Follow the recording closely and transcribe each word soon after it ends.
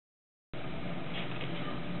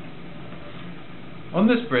On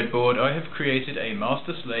this breadboard I have created a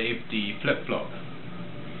master-slave D flip-flop.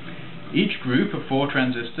 Each group of 4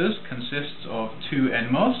 transistors consists of 2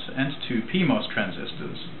 NMOS and 2 PMOS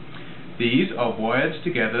transistors. These are wired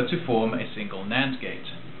together to form a single NAND gate.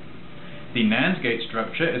 The NAND gate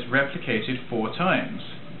structure is replicated 4 times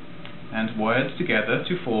and wired together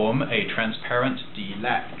to form a transparent D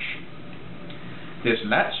latch. This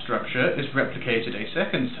latch structure is replicated a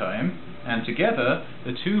second time, and together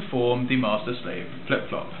the two form the master-slave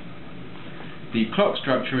flip-flop. The clock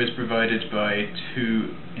structure is provided by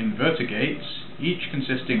 2 inverter gates, each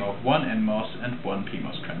consisting of 1 NMOS and 1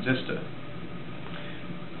 PMOS transistor.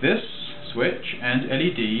 This switch and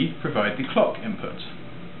LED provide the clock input.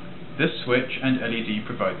 This switch and LED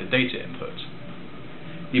provide the data input.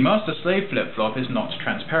 The master-slave flip-flop is not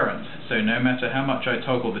transparent, so no matter how much I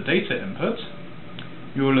toggle the data input,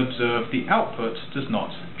 you will observe the output does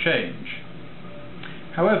not change.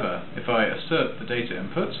 However, if I assert the data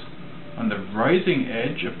input, on the rising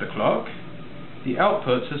edge of the clock, the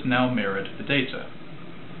output has now mirrored the data.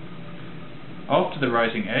 After the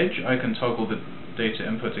rising edge, I can toggle the data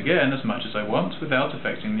input again as much as I want without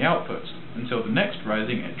affecting the output, until the next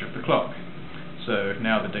rising edge of the clock. So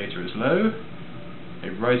now the data is low, a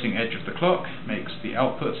rising edge of the clock makes the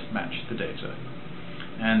output match the data.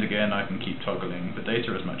 And again I can keep toggling the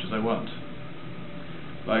data as much as I want.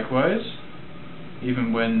 Likewise,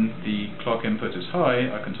 even when the clock input is high,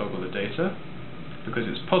 I can toggle the data because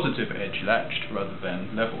it's positive edge latched rather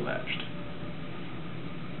than level latched.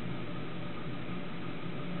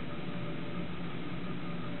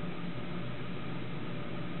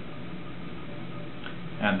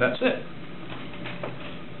 And that's it.